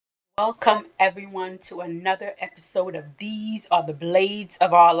Welcome everyone to another episode of These Are the Blades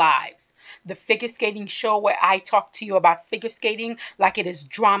of Our Lives, the figure skating show where I talk to you about figure skating like it is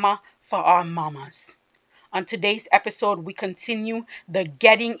drama for our mamas. On today's episode, we continue the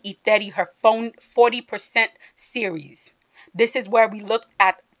Getting Eteri Her Phone 40% series. This is where we looked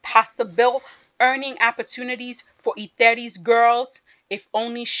at possible earning opportunities for Eteri's girls if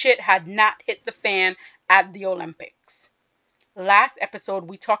only shit had not hit the fan at the Olympics. Last episode,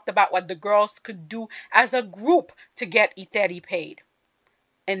 we talked about what the girls could do as a group to get Eteri paid.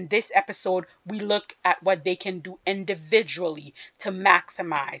 In this episode, we look at what they can do individually to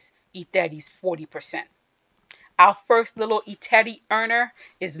maximize Eteri's 40%. Our first little Eteri earner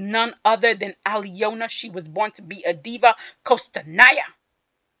is none other than Alyona. She was born to be a diva, Kostornaya.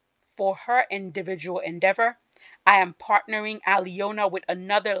 For her individual endeavor, I am partnering Alyona with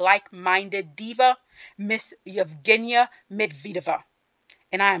another like-minded diva, Miss Yevgenia Medvedeva,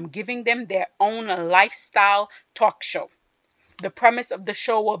 and I am giving them their own lifestyle talk show. The premise of the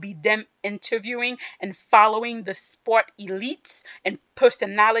show will be them interviewing and following the sport elites and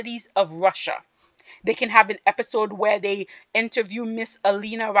personalities of Russia. They can have an episode where they interview Miss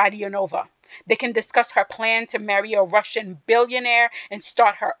Alena Radionova. They can discuss her plan to marry a Russian billionaire and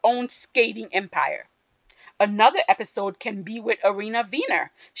start her own skating empire. Another episode can be with Irina Wiener.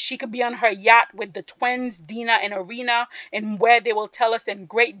 She could be on her yacht with the twins, Dina and Irina, and where they will tell us in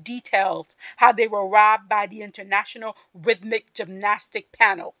great details how they were robbed by the International Rhythmic Gymnastic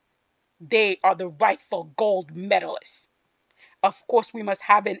Panel. They are the rightful gold medalists. Of course, we must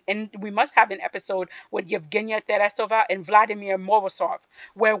have an episode with Yevgenia Teresova and Vladimir Morozov,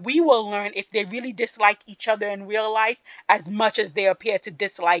 where we will learn if they really dislike each other in real life as much as they appear to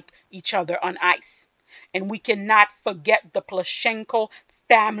dislike each other on ice. And we cannot forget the Plushenko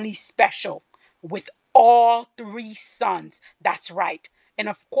family special with all three sons. That's right. And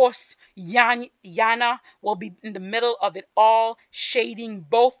of course, Yana will be in the middle of it all, shading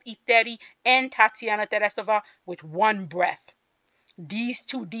both Eteri and Tatiana Teresova with one breath. These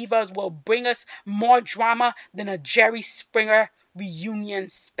two divas will bring us more drama than a Jerry Springer reunion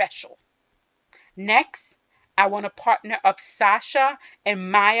special. Next, I want to partner up Sasha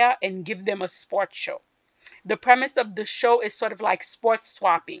and Maiia and give them a sports show. The premise of the show is sort of like sports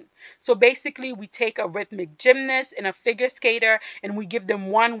swapping. So basically, we take a rhythmic gymnast and a figure skater and we give them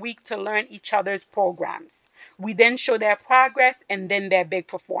 1 week to learn each other's programs. We then show their progress and then their big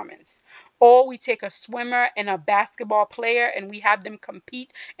performance. Or we take a swimmer and a basketball player and we have them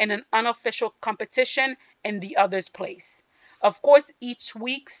compete in an unofficial competition in the other's place. Of course, each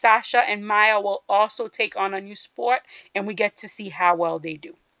week, Sasha and Maiia will also take on a new sport and we get to see how well they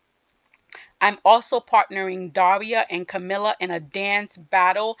do. I'm also partnering Daria and Kamila in a dance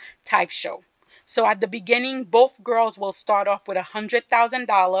battle type show. So at the beginning, both girls will start off with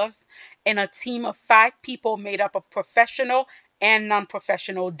 $100,000 in a team of 5 people made up of professional and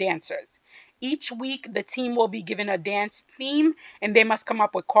non-professional dancers. Each week, the team will be given a dance theme and they must come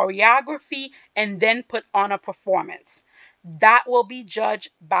up with choreography and then put on a performance. That will be judged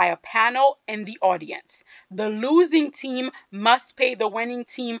by a panel and the audience. The losing team must pay the winning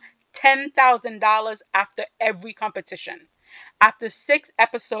team $10,000 after every competition. After 6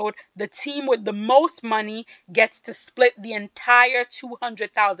 episodes, the team with the most money gets to split the entire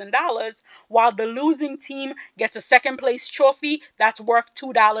 $200,000, while the losing team gets a second place trophy that's worth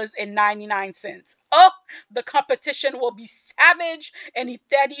 $2.99. Oh, the competition will be savage and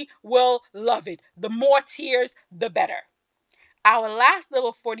Eteri will love it. The more tears, the better. Our last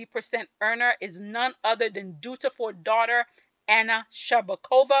little 40% earner is none other than dutiful daughter Anna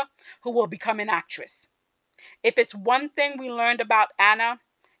Sherbakova, who will become an actress. If it's one thing we learned about Anna,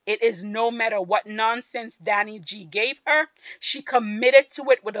 it is no matter what nonsense Danny G gave her, she committed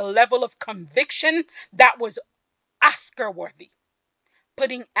to it with a level of conviction that was Oscar worthy.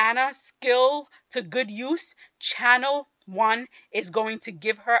 Putting Anna's skill to good use, Channel 1 is going to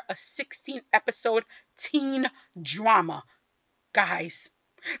give her a 16-episode teen drama. Guys,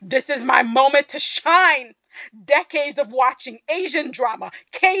 this is my moment to shine. Decades of watching Asian drama,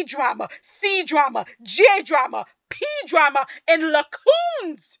 K drama, C drama, J drama, P drama, and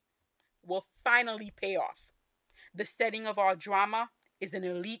lacoons will finally pay off. The setting of our drama is an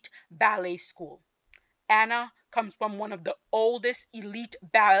elite ballet school. Anna comes from one of the oldest elite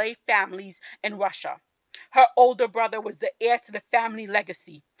ballet families in Russia. Her older brother was the heir to the family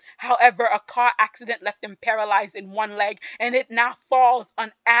legacy. However, a car accident left him paralyzed in one leg, and it now falls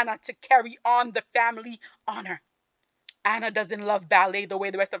on Anna to carry on the family honor. Anna doesn't love ballet the way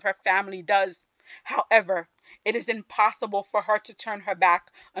the rest of her family does. However, it is impossible for her to turn her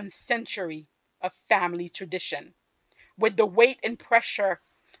back on century of family tradition. With the weight and pressure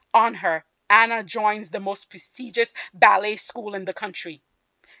On her, Anna joins the most prestigious ballet school in the country.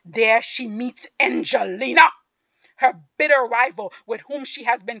 There she meets Angelina, her bitter rival with whom she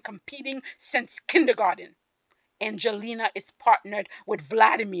has been competing since kindergarten. Angelina is partnered with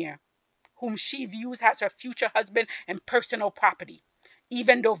Vladimir, whom she views as her future husband and personal property,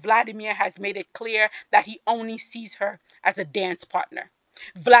 even though Vladimir has made it clear that he only sees her as a dance partner.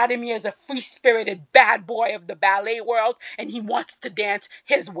 Vladimir is a free-spirited bad boy of the ballet world, and he wants to dance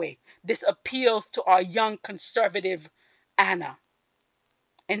his way. This appeals to our young conservative Anna.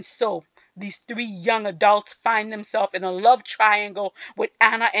 And so, these three young adults find themselves in a love triangle with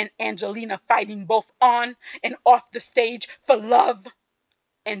Anna and Angelina fighting both on and off the stage for love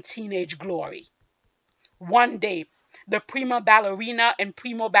and teenage glory. One day, the prima ballerina and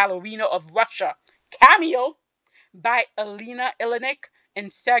primo ballerino of Russia, Cameo, by Alena Ilinik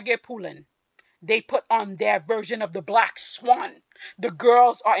and Sergei Pulin. They put on their version of the Black Swan. The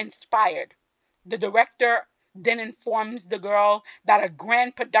girls are inspired. The director then informs the girl that a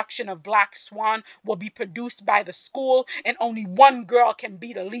grand production of Black Swan will be produced by the school and only one girl can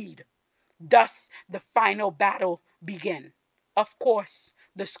be the lead. Thus, the final battle begins. Of course,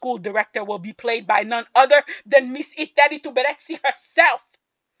 the school director will be played by none other than Miss Eteri herself.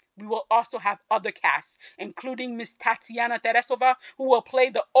 We will also have other casts, including Miss Tatiana Teresova, who will play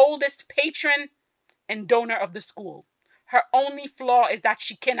the oldest patron and donor of the school. Her only flaw is that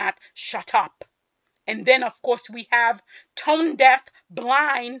she cannot shut up. And then, of course, we have tone deaf,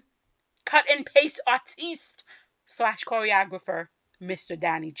 blind, cut and paste artiste / choreographer, Mr.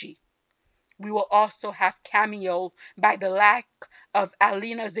 Danny G. We will also have cameo by the lack of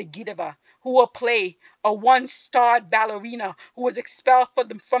Alena Zagidova, who will play a one-starred ballerina who was expelled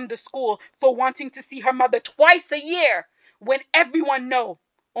from the school for wanting to see her mother twice a year, when everyone knows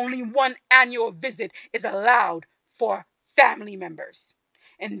only one annual visit is allowed for family members.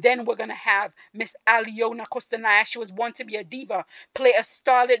 And then we're going to have Miss Alyona Kostornaya. She was born to be a diva, play a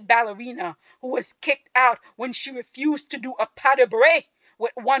starlet ballerina who was kicked out when she refused to do a pas de bourrée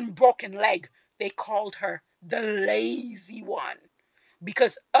with one broken leg. They called her the lazy one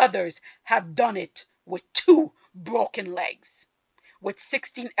because others have done it with 2 broken legs. With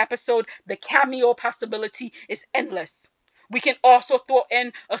 16 episodes, the cameo possibility is endless. We can also throw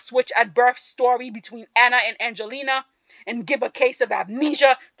in a switch at birth story between Anna and Angelina and give a case of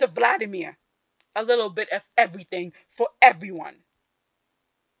amnesia to Vladimir. A little bit of everything for everyone.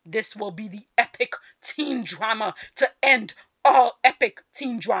 This will be the epic teen drama to end all epic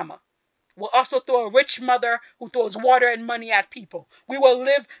teen drama. We'll also throw a rich mother who throws water and money at people. We will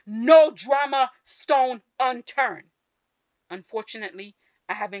leave no drama stone unturned. Unfortunately,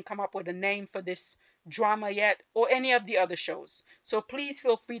 I haven't come up with a name for this drama yet or any of the other shows. So please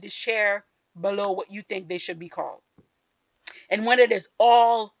feel free to share below what you think they should be called. And when it is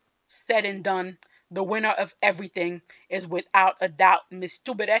all said and done, the winner of everything is without a doubt Miss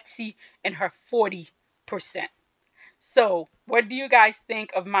Tuberidze and her 40%. So, what do you guys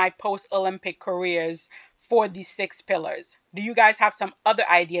think of my post-Olympic careers for the 6 pillars? Do you guys have some other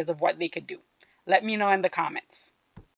ideas of what they could do? Let me know in the comments.